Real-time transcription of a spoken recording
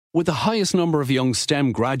With the highest number of young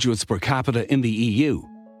STEM graduates per capita in the EU,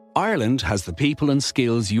 Ireland has the people and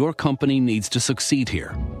skills your company needs to succeed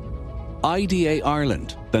here. IDA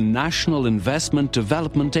Ireland, the National Investment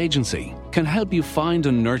Development Agency, can help you find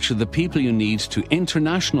and nurture the people you need to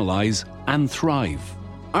internationalise and thrive.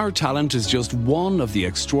 Our talent is just one of the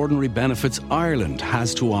extraordinary benefits Ireland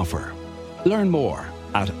has to offer. Learn more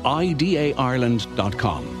at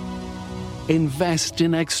idaireland.com. Invest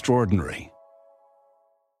in extraordinary.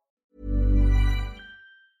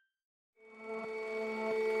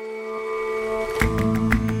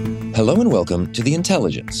 Hello and welcome to The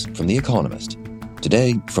Intelligence from The Economist.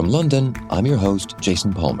 Today, from London, I'm your host,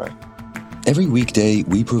 Jason Palmer. Every weekday,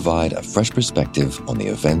 we provide a fresh perspective on the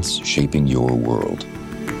events shaping your world.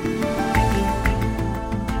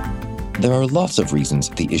 There are lots of reasons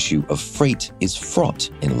the issue of freight is fraught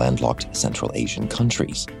in landlocked Central Asian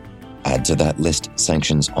countries. Add to that list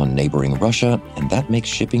sanctions on neighboring Russia, and that makes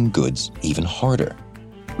shipping goods even harder.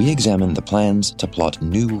 We examine the plans to plot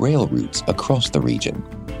new rail routes across the region.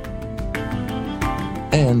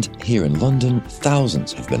 And here in London,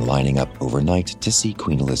 thousands have been lining up overnight to see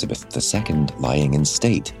Queen Elizabeth II lying in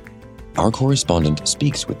state. Our correspondent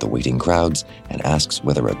speaks with the waiting crowds and asks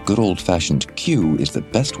whether a good old-fashioned queue is the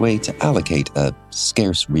best way to allocate a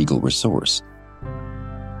scarce regal resource.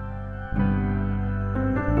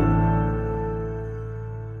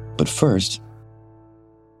 But first,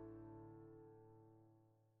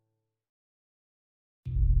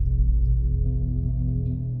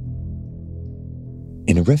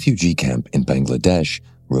 in a refugee camp in Bangladesh,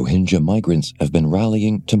 Rohingya migrants have been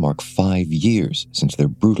rallying to mark 5 years since their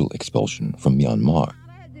brutal expulsion from Myanmar.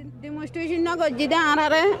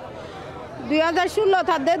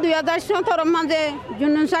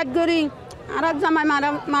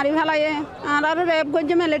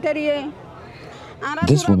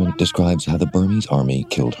 This woman describes how the Burmese army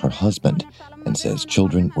killed her husband and says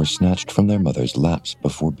children were snatched from their mothers' laps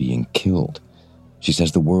before being killed. She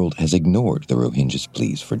says the world has ignored the Rohingyas'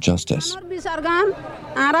 pleas for justice. The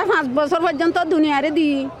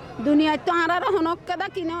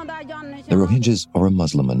Rohingyas are a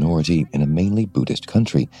Muslim minority in a mainly Buddhist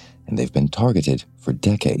country, and they've been targeted for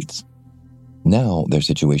decades. Now their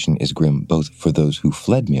situation is grim both for those who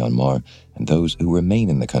fled Myanmar and those who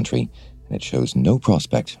remain in the country, and it shows no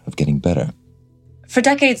prospect of getting better. For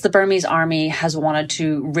decades, the Burmese army has wanted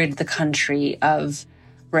to rid the country of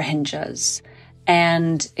Rohingyas.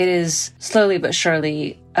 And it is slowly but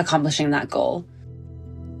surely accomplishing that goal.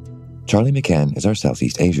 Charlie McCann is our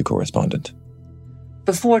Southeast Asia correspondent.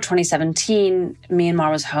 Before 2017, Myanmar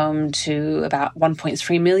was home to about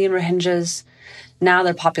 1.3 million Rohingyas. Now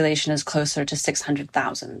their population is closer to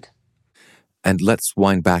 600,000. And let's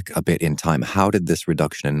wind back a bit in time. How did this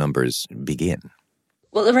reduction in numbers begin?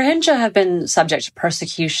 Well, the Rohingya have been subject to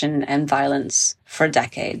persecution and violence for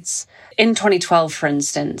decades. In 2012, for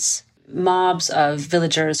instance, mobs of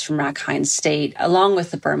villagers from Rakhine State, along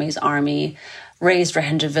with the Burmese army, razed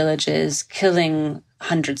Rohingya villages, killing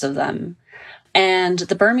hundreds of them. And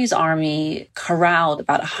the Burmese army corralled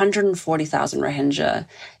about 140,000 Rohingya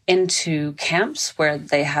into camps where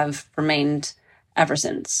they have remained ever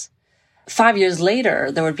since. 5 years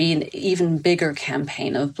later, there would be an even bigger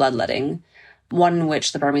campaign of bloodletting, one in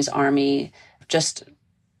which the Burmese army just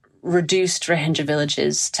reduced Rohingya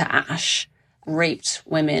villages to ash, raped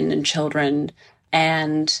women and children,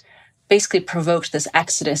 and basically provoked this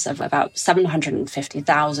exodus of about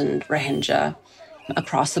 750,000 Rohingya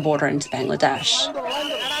across the border into Bangladesh.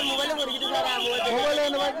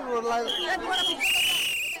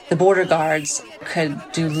 The border guards could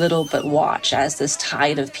do little but watch as this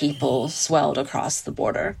tide of people swelled across the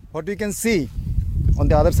border. What we can see on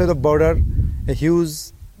the other side of the border, a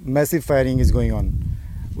huge, massive firing is going on.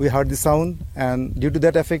 We heard the sound, and due to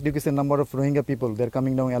that effect, you can see a number of Rohingya people. They're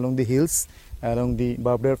coming down along the hills, along the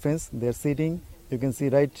barbed wire fence. They're sitting, you can see,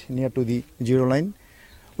 right near to the zero line.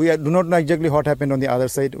 We do not know exactly what happened on the other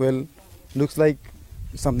side. Well, looks like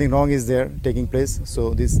something wrong is there taking place.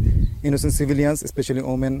 So these innocent civilians, especially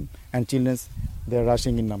women and children, they're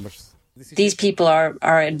rushing in numbers. These people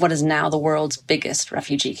are in what is now the world's biggest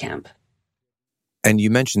refugee camp. And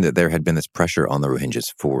you mentioned that there had been this pressure on the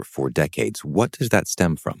Rohingyas for decades. What does that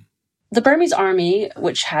stem from? The Burmese army,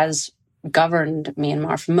 which has governed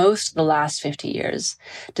Myanmar for most of the last 50 years,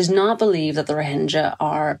 does not believe that the Rohingya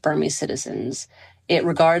are Burmese citizens. It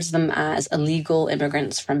regards them as illegal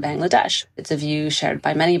immigrants from Bangladesh. It's a view shared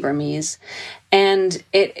by many Burmese. And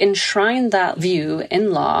it enshrined that view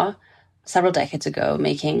in law several decades ago,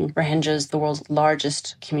 making Rohingyas the world's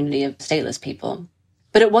largest community of stateless people.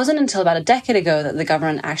 But it wasn't until about a decade ago that the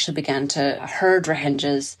government actually began to herd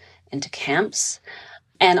Rohingyas into camps.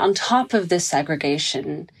 And on top of this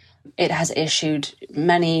segregation, it has issued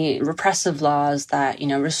many repressive laws that,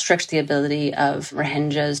 restrict the ability of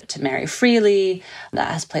Rohingyas to marry freely,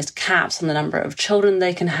 that has placed caps on the number of children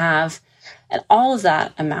they can have. And all of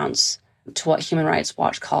that amounts to what Human Rights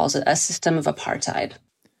Watch calls a system of apartheid.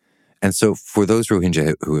 And so for those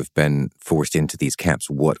Rohingya who have been forced into these camps,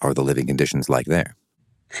 what are the living conditions like there?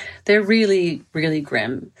 They're really, really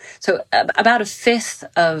grim. So about a fifth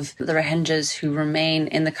of the Rohingyas who remain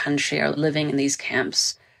in the country are living in these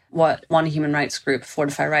camps, what one human rights group,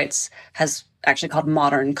 Fortify Rights, has actually called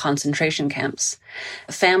modern concentration camps.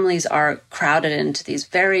 Families are crowded into these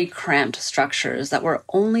very cramped structures that were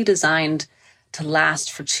only designed to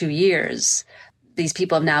last for 2 years. These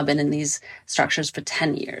people have now been in these structures for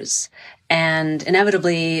 10 years. And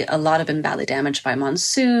inevitably, a lot have been badly damaged by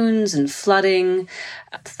monsoons and flooding.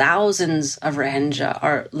 Thousands of Rohingya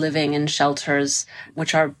are living in shelters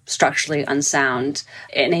which are structurally unsound.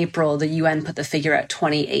 In April, the UN put the figure at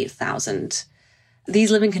 28,000.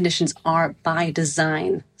 These living conditions are, by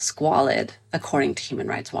design, squalid, according to Human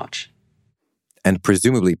Rights Watch. And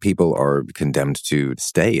presumably people are condemned to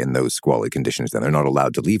stay in those squalid conditions, then they're not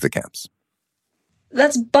allowed to leave the camps.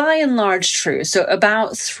 That's by and large true. So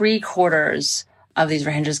about 3/4 of these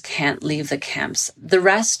Rohingyas can't leave the camps. The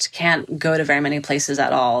rest can't go to very many places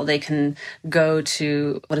at all. They can go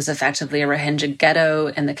to what is effectively a Rohingya ghetto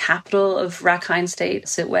in the capital of Rakhine State,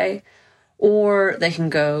 Sitwe, or they can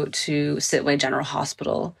go to Sitwe General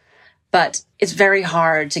Hospital. But it's very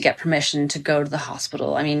hard to get permission to go to the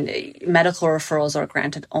hospital. I mean, medical referrals are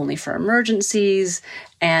granted only for emergencies,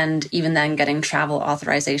 and even then getting travel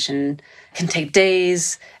authorization can take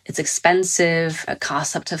days. It's expensive. It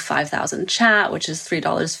costs up to 5,000 kyat, which is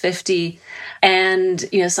 $3.50. And,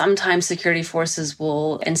 sometimes security forces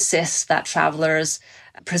will insist that travelers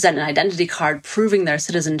present an identity card proving their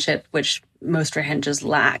citizenship, which most Rohingyas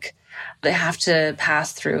lack. They have to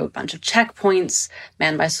pass through a bunch of checkpoints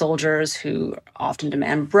manned by soldiers who often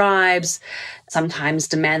demand bribes, sometimes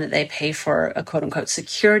demand that they pay for a quote-unquote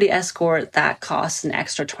security escort that costs an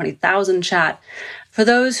extra 20,000 kyat. For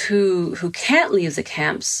those who can't leave the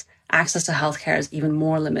camps, access to healthcare is even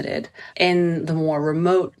more limited. In the more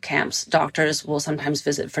remote camps, doctors will sometimes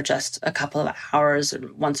visit for just a couple of hours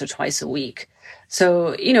once or twice a week.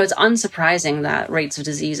 So, it's unsurprising that rates of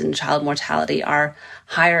disease and child mortality are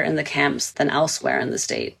higher in the camps than elsewhere in the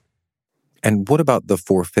state. And what about the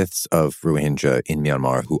 4/5 of Rohingya in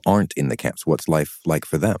Myanmar who aren't in the camps? What's life like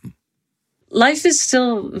for them? Life is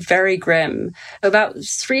still very grim. About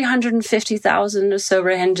 350,000 or so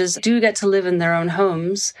Rohingyas do get to live in their own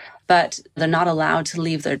homes, but they're not allowed to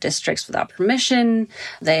leave their districts without permission.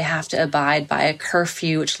 They have to abide by a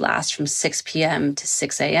curfew, which lasts from 6 p.m. to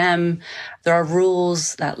 6 a.m. There are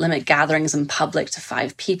rules that limit gatherings in public to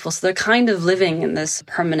 5 people. So they're kind of living in this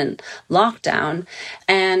permanent lockdown.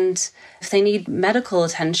 And if they need medical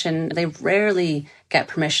attention, they rarely get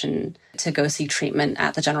permission to go seek treatment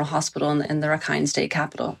at the general hospital in the Rakhine State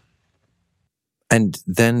capital. And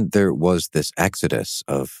then there was this exodus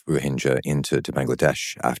of Rohingya into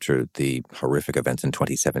Bangladesh after the horrific events in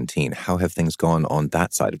 2017. How have things gone on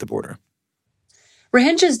that side of the border?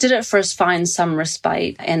 Rohingyas did at first find some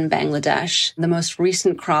respite in Bangladesh. The most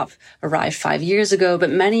recent crop arrived 5 years ago, but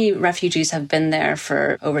many refugees have been there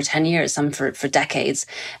for over 10 years, some for decades.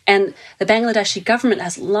 And the Bangladeshi government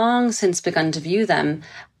has long since begun to view them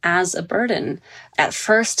as a burden. At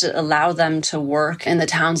first, it allowed them to work in the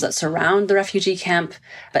towns that surround the refugee camp,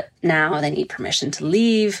 but now they need permission to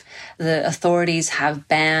leave. The authorities have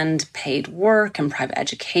banned paid work and private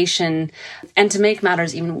education. And to make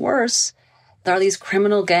matters even worse, there are these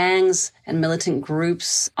criminal gangs and militant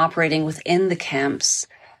groups operating within the camps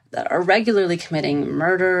that are regularly committing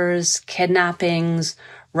murders, kidnappings,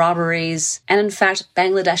 robberies. And in fact,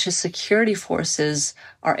 Bangladesh's security forces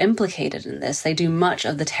are implicated in this. They do much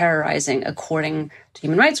of the terrorizing according to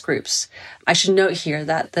human rights groups. I should note here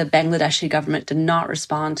that the Bangladeshi government did not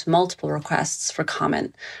respond to multiple requests for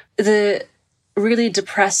comment. The really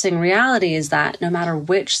depressing reality is that no matter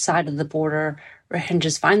which side of the border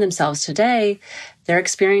Rohingyas find themselves today, their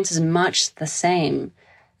experience is much the same.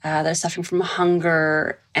 They're suffering from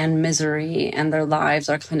hunger and misery, and their lives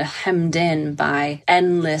are kind of hemmed in by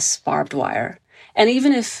endless barbed wire. And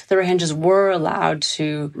even if the Rohingyas were allowed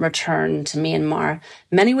to return to Myanmar,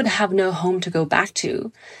 many would have no home to go back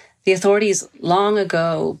to. The authorities long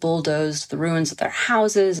ago bulldozed the ruins of their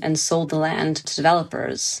houses and sold the land to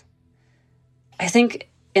developers. I think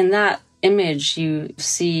in that image, you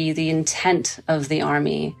see the intent of the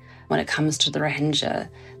army when it comes to the Rohingya.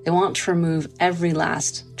 They want to remove every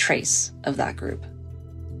last trace of that group.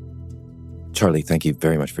 Charlie, thank you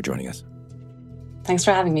very much for joining us. Thanks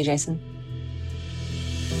for having me, Jason.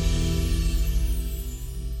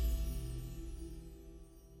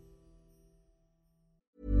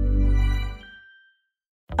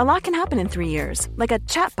 A lot can happen in 3 years, like a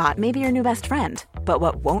chatbot may be your new best friend. But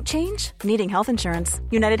what won't change? Needing health insurance.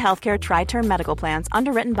 United Healthcare Tri-Term Medical Plans,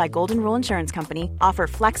 underwritten by Golden Rule Insurance Company, offer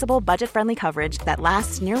flexible, budget-friendly coverage that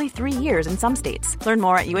lasts nearly 3 years in some states. Learn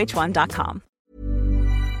more at uh1.com.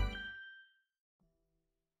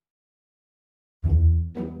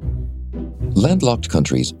 Landlocked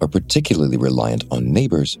countries are particularly reliant on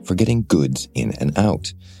neighbors for getting goods in and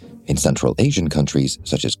out. In Central Asian countries,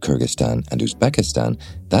 such as Kyrgyzstan and Uzbekistan,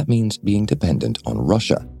 that means being dependent on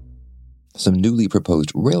Russia. Some newly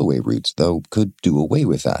proposed railway routes, though, could do away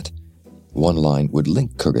with that. One line would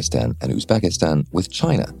link Kyrgyzstan and Uzbekistan with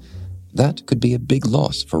China. That could be a big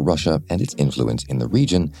loss for Russia and its influence in the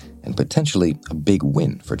region, and potentially a big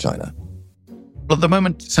win for China. Well, at the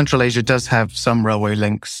moment, Central Asia does have some railway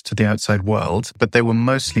links to the outside world, but they were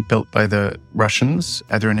mostly built by the Russians,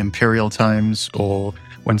 either in imperial times or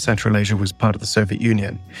when Central Asia was part of the Soviet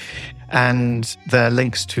Union. And their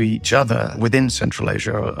links to each other within Central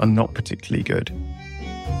Asia are not particularly good.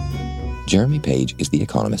 Jeremy Page is The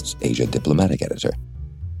Economist's Asia diplomatic editor.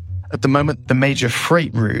 At the moment, the major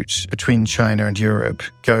freight route between China and Europe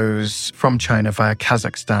goes from China via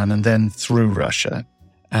Kazakhstan and then through Russia.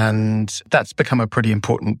 And that's become a pretty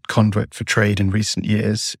important conduit for trade in recent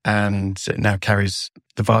years, and it now carries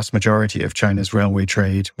the vast majority of China's railway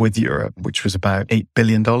trade with Europe, which was about $8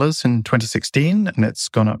 billion in 2016, and it's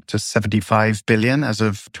gone up to $75 billion as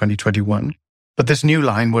of 2021. But this new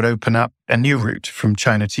line would open up a new route from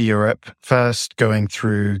China to Europe, first going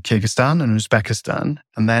through Kyrgyzstan and Uzbekistan,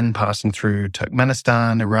 and then passing through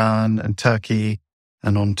Turkmenistan, Iran, and Turkey,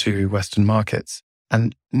 and on to Western markets.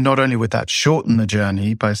 And not only would that shorten the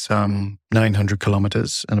journey by some 900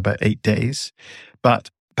 kilometers in about 8 days, but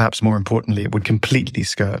perhaps more importantly, it would completely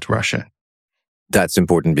skirt Russia. That's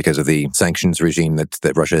important because of the sanctions regime that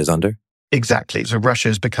Russia is under? Exactly. So Russia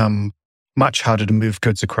has become much harder to move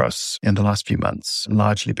goods across in the last few months,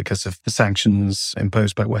 largely because of the sanctions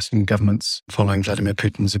imposed by Western governments following Vladimir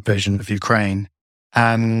Putin's invasion of Ukraine.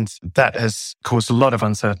 And that has caused a lot of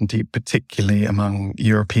uncertainty, particularly among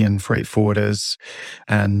European freight forwarders.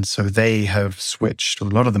 And so they have switched, or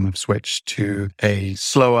a lot of them have switched, to a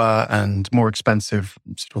slower and more expensive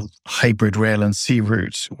sort of hybrid rail and sea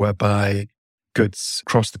route, whereby goods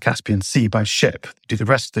cross the Caspian Sea by ship, do the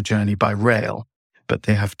rest of the journey by rail, but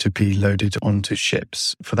they have to be loaded onto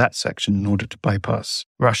ships for that section in order to bypass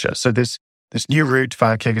Russia. So this new route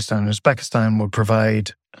via Kyrgyzstan and Uzbekistan will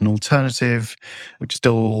provide an alternative, which is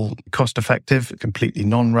still cost-effective, completely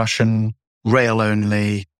non-Russian,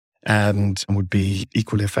 rail-only, and would be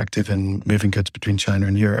equally effective in moving goods between China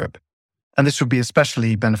and Europe. And this would be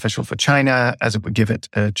especially beneficial for China, as it would give it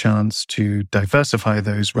a chance to diversify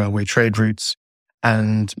those railway trade routes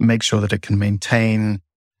and make sure that it can maintain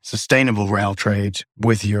sustainable rail trade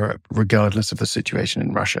with Europe, regardless of the situation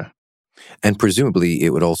in Russia. And presumably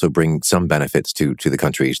it would also bring some benefits to the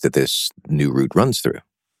countries that this new route runs through.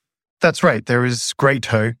 That's right. There is great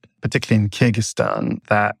hope, particularly in Kyrgyzstan,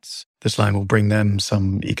 that this line will bring them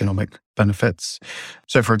some economic benefits.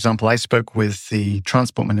 So, for example, I spoke with the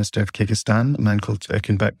transport minister of Kyrgyzstan, a man called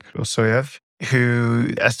Erkinbek Osoyev,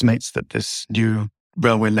 who estimates that this new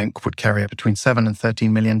railway link would carry between 7 and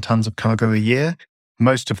 13 million tons of cargo a year.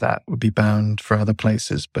 Most of that would be bound for other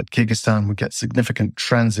places, but Kyrgyzstan would get significant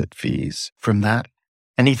transit fees from that.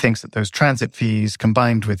 And he thinks that those transit fees,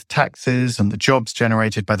 combined with taxes and the jobs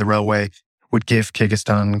generated by the railway, would give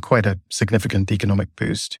Kyrgyzstan quite a significant economic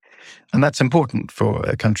boost. And that's important for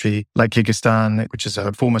a country like Kyrgyzstan, which is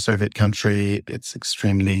a former Soviet country. It's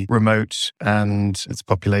extremely remote, and its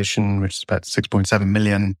population, which is about 6.7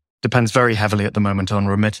 million, depends very heavily at the moment on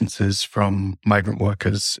remittances from migrant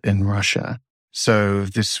workers in Russia. So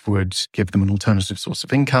this would give them an alternative source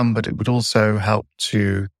of income, but it would also help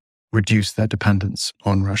to reduce their dependence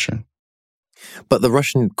on Russia. But the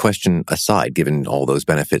Russian question aside, given all those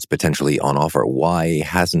benefits potentially on offer, why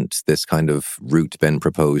hasn't this kind of route been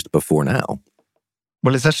proposed before now?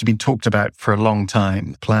 Well, it's actually been talked about for a long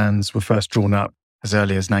time. Plans were first drawn up as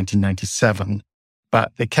early as 1997,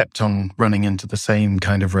 but they kept on running into the same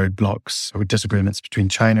kind of roadblocks with disagreements between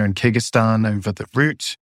China and Kyrgyzstan over the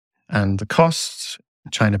route and the costs.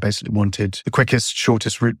 China basically wanted the quickest,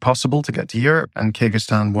 shortest route possible to get to Europe, and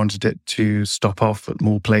Kyrgyzstan wanted it to stop off at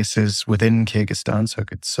more places within Kyrgyzstan so it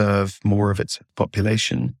could serve more of its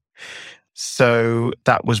population. So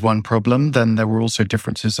that was one problem. Then there were also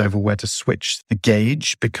differences over where to switch the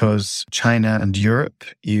gauge, because China and Europe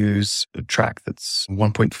use a track that's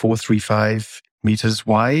 1.435 meters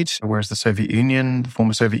wide, whereas the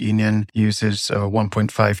former Soviet Union, uses a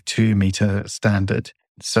 1.52 meter standard.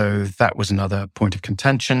 So that was another point of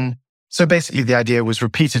contention. So basically the idea was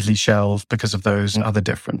repeatedly shelved because of those and other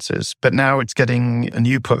differences. But now it's getting a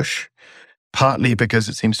new push, partly because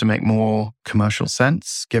it seems to make more commercial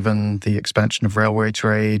sense given the expansion of railway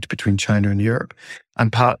trade between China and Europe,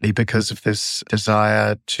 and partly because of this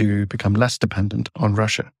desire to become less dependent on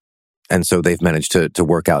Russia. And so they've managed to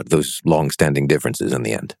work out those long-standing differences in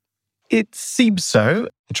the end. It seems so.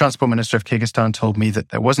 The Transport Minister of Kyrgyzstan told me that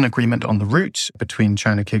there was an agreement on the route between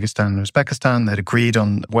China, Kyrgyzstan and Uzbekistan. They'd agreed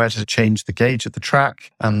on where to change the gauge of the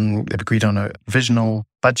track. They'd agreed on a provisional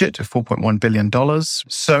budget of $4.1 billion.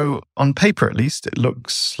 So on paper, at least, it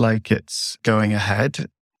looks like it's going ahead.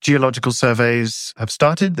 Geological surveys have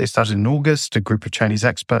started. They started in August. A group of Chinese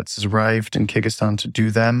experts has arrived in Kyrgyzstan to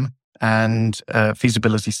do them. And a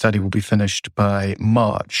feasibility study will be finished by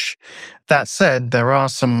March. That said, there are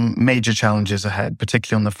some major challenges ahead,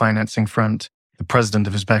 particularly on the financing front. The president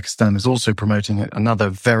of Uzbekistan is also promoting another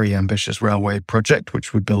very ambitious railway project,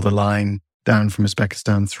 which would build a line down from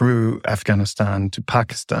Uzbekistan through Afghanistan to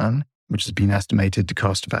Pakistan, which has been estimated to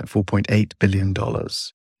cost about $4.8 billion.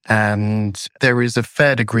 And there is a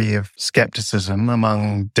fair degree of skepticism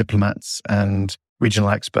among diplomats and regional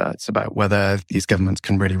experts about whether these governments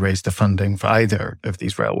can really raise the funding for either of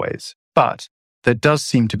these railways. But there does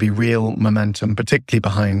seem to be real momentum, particularly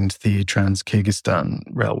behind the Trans-Kyrgyzstan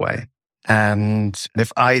railway. And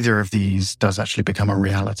if either of these does actually become a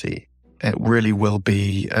reality, it really will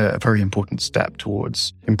be a very important step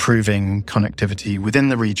towards improving connectivity within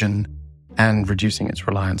the region and reducing its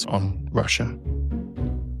reliance on Russia.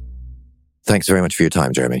 Thanks very much for your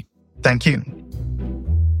time, Jeremy. Thank you.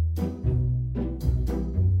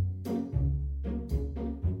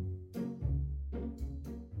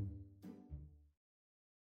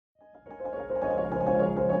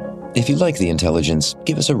 If you like The Intelligence,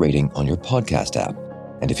 give us a rating on your podcast app.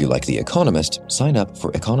 And if you like The Economist, sign up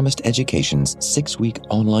for Economist Education's 6-week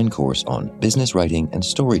online course on business writing and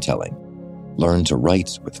storytelling. Learn to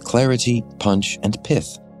write with clarity, punch, and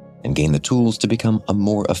pith, and gain the tools to become a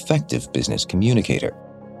more effective business communicator.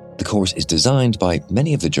 The course is designed by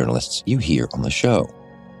many of the journalists you hear on the show.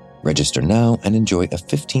 Register now and enjoy a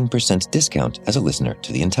 15% discount as a listener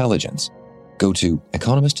to The Intelligence. Go to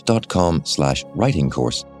economist.com/writing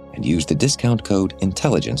course and use the discount code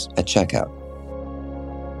INTELLIGENCE at checkout.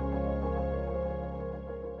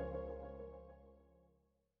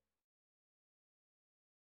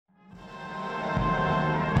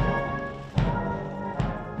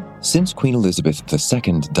 Since Queen Elizabeth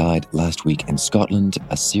II died last week in Scotland,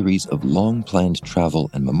 a series of long-planned travel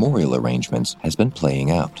and memorial arrangements has been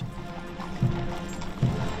playing out.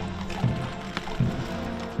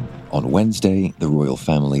 On Wednesday, the royal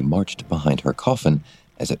family marched behind her coffin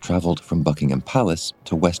as it travelled from Buckingham Palace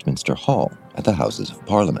to Westminster Hall at the Houses of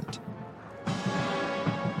Parliament.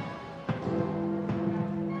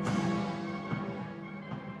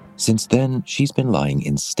 Since then, she's been lying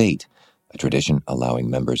in state, a tradition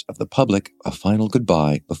allowing members of the public a final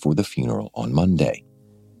goodbye before the funeral on Monday.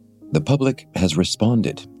 The public has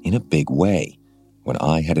responded in a big way. When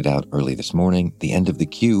I headed out early this morning, the end of the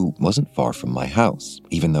queue wasn't far from my house,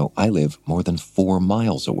 even though I live more than 4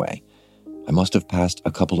 miles away. I must have passed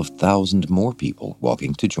a couple of thousand more people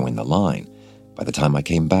walking to join the line. By the time I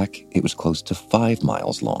came back, it was close to 5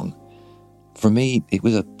 miles long. For me, it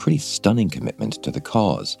was a pretty stunning commitment to the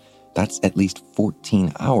cause. That's at least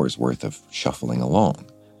 14 hours worth of shuffling along.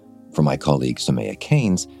 For my colleague Soumaya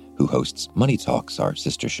Keynes, who hosts Money Talks, our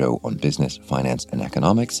sister show on business, finance, and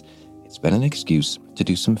economics, it's been an excuse to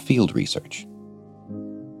do some field research.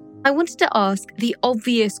 I wanted to ask the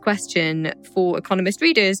obvious question for Economist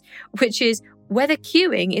readers, which is whether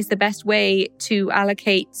queuing is the best way to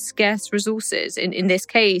allocate scarce resources. In this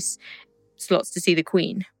case, slots to see the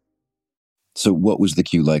Queen. So what was the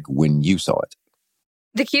queue like when you saw it?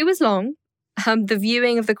 The queue was long. The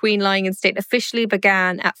viewing of the Queen lying in state officially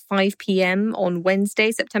began at 5 p.m. on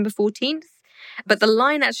Wednesday, September 14th. But the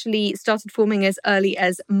line actually started forming as early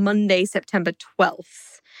as Monday, September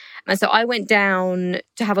 12th. And so I went down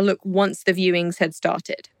to have a look once the viewings had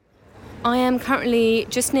started. I am currently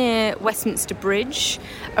just near Westminster Bridge,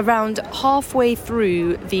 around halfway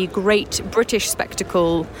through the great British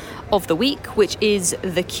spectacle of the week, which is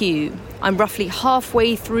the queue. I'm roughly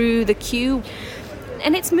halfway through the queue,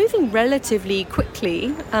 and it's moving relatively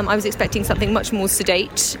quickly. I was expecting something much more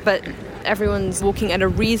sedate, but everyone's walking at a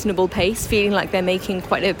reasonable pace, feeling like they're making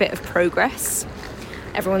quite a bit of progress.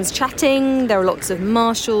 Everyone's chatting, there are lots of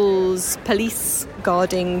marshals, police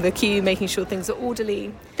guarding the queue, making sure things are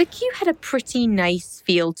orderly. The queue had a pretty nice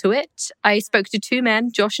feel to it. I spoke to two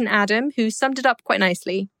men, Josh and Adam, who summed it up quite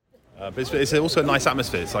nicely. But it's also a nice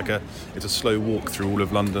atmosphere. It's a slow walk through all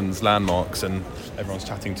of London's landmarks, and everyone's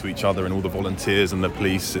chatting to each other, and all the volunteers and the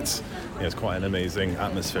police. It's quite an amazing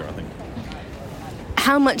atmosphere, I think.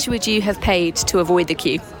 How much would you have paid to avoid the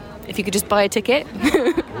queue? If you could just buy a ticket?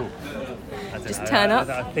 Just turn up?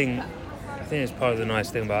 I think it's part of the nice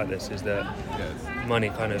thing about this is that money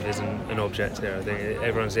kind of isn't an object here. I think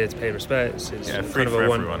everyone's here to pay respects. It's free kind of for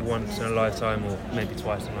a everyone. once in a lifetime, or maybe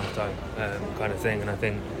twice in a lifetime kind of thing. And I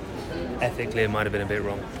think ethically it might have been a bit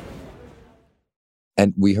wrong.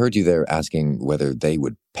 And we heard you there asking whether they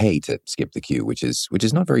would pay to skip the queue, which is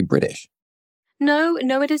not very British. No,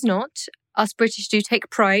 it is not. Us British do take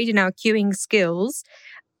pride in our queuing skills.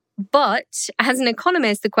 But as an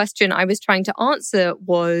economist, the question I was trying to answer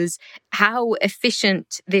was how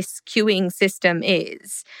efficient this queuing system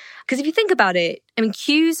is. Because if you think about it,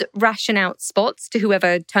 queues ration out spots to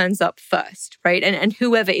whoever turns up first, right? And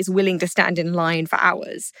whoever is willing to stand in line for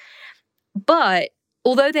hours. But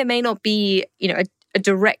although there may not be, a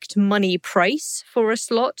direct money price for a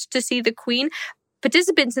slot to see the Queen,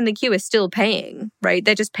 participants in the queue are still paying, right?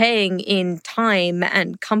 They're just paying in time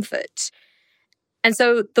and comfort. And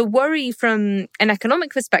so the worry from an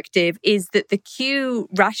economic perspective is that the queue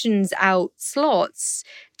rations out slots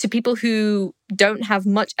to people who don't have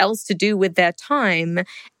much else to do with their time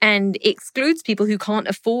and excludes people who can't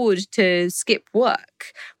afford to skip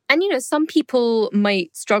work. And, some people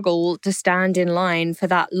might struggle to stand in line for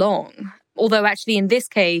that long. Although actually in this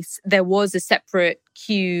case, there was a separate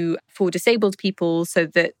queue for disabled people so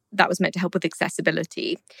that was meant to help with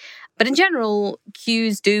accessibility. But in general,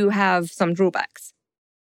 queues do have some drawbacks.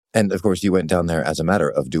 And of course, you went down there as a matter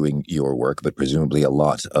of doing your work, but presumably a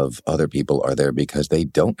lot of other people are there because they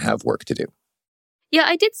don't have work to do. Yeah,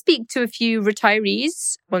 I did speak to a few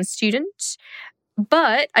retirees, one student,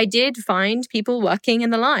 but I did find people working in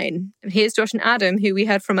the line. Here's Josh and Adam, who we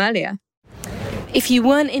heard from earlier. If you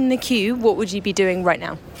weren't in the queue, what would you be doing right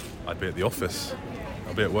now? I'd be at the office.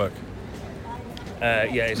 I'll be at work.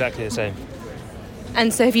 Yeah, exactly the same.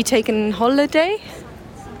 And so have you taken holiday?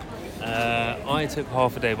 I took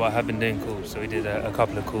half a day, but I have been doing calls, so we did a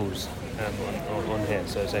couple of calls on here,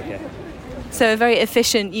 so it's okay. So a very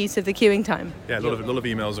efficient use of the queuing time? Yeah, a lot of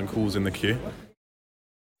emails and calls in the queue.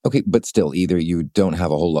 Okay, but still, either you don't have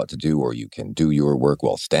a whole lot to do or you can do your work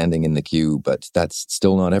while standing in the queue, but that's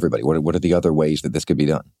still not everybody. What are the other ways that this could be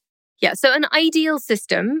done? Yeah, so an ideal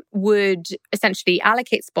system would essentially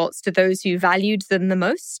allocate spots to those who valued them the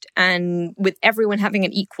most, and with everyone having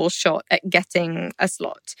an equal shot at getting a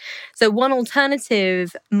slot. So one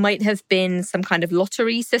alternative might have been some kind of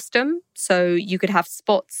lottery system. So you could have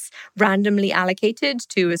spots randomly allocated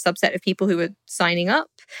to a subset of people who were signing up.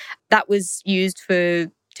 That was used for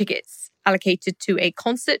tickets allocated to a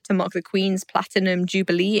concert to mark the Queen's Platinum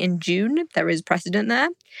Jubilee in June. There is precedent there.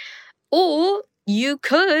 Or you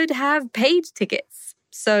could have paid tickets.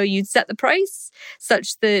 So you'd set the price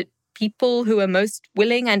such that people who are most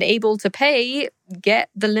willing and able to pay get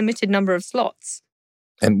the limited number of slots.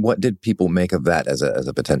 And what did people make of that as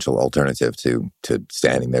a potential alternative to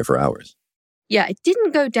standing there for hours? Yeah, it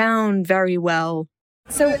didn't go down very well.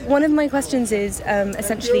 So one of my questions is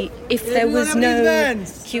essentially if there was no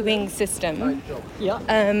queuing system,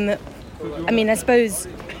 I suppose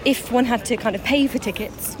if one had to kind of pay for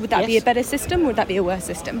tickets, would that be a better system or would that be a worse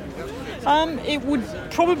system? It would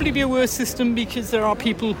probably be a worse system because there are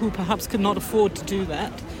people who perhaps could not afford to do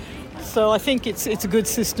that. So I think it's a good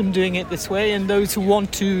system doing it this way, and those who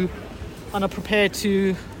want to and are prepared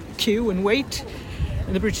to queue and wait,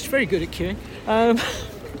 and the British are very good at queuing,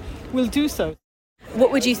 will do so.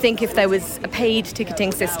 What would you think if there was a paid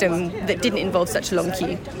ticketing system that didn't involve such a long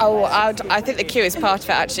queue? Oh, I think the queue is part of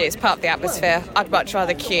it, actually. It's part of the atmosphere. I'd much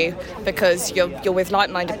rather queue because you're with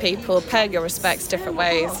like-minded people, paying your respects different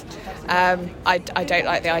ways. I don't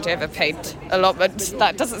like the idea of a paid allotment.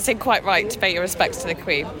 That doesn't seem quite right, to pay your respects to the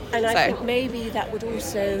Queen. And I think maybe that would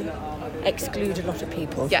also exclude a lot of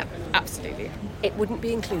people. Yeah, absolutely. It wouldn't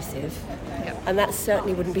be inclusive, and that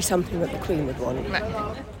certainly wouldn't be something that the Queen would want.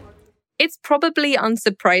 Right. It's probably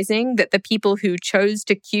unsurprising that the people who chose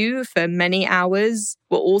to queue for many hours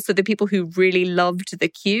were also the people who really loved the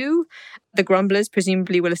queue. The grumblers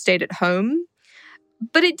presumably will have stayed at home.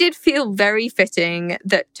 But it did feel very fitting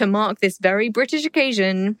that to mark this very British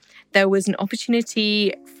occasion, there was an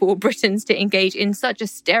opportunity for Britons to engage in such a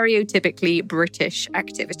stereotypically British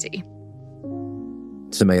activity.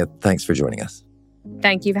 Sumaya, thanks for joining us.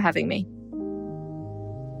 Thank you for having me.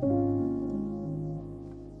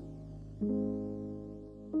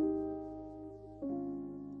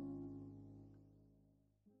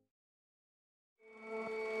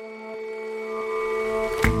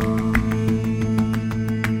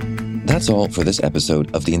 That's all for this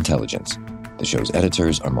episode of The Intelligence. The show's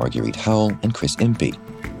editors are Marguerite Howell and Chris Impey.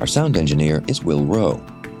 Our sound engineer is Will Rowe.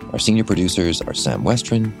 Our senior producers are Sam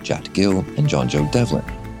Westron, Jat Gill, and John Joe Devlin.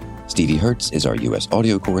 Stevie Hertz is our U.S.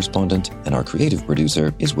 audio correspondent, and our creative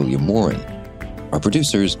producer is William Warren. Our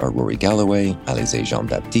producers are Rory Galloway, Alizé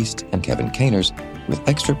Jean-Baptiste, and Kevin Caners, with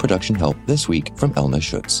extra production help this week from Elna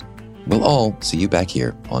Schutz. We'll all see you back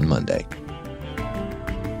here on Monday.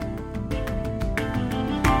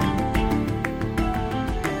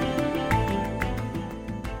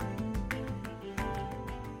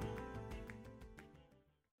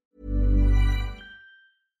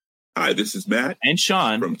 Hi, this is Matt and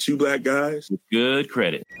Sean from Two Black Guys with Good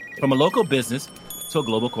Credit. From a local business to a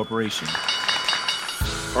global corporation.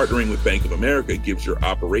 Partnering with Bank of America gives your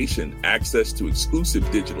operation access to exclusive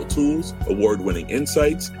digital tools, award-winning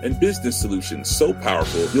insights, and business solutions so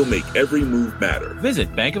powerful you'll make every move matter.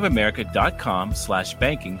 Visit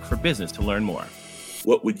bankofamerica.com/banking for business to learn more.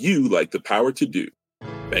 What would you like the power to do?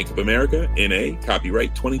 Bank of America, N.A.,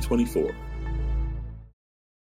 copyright 2024.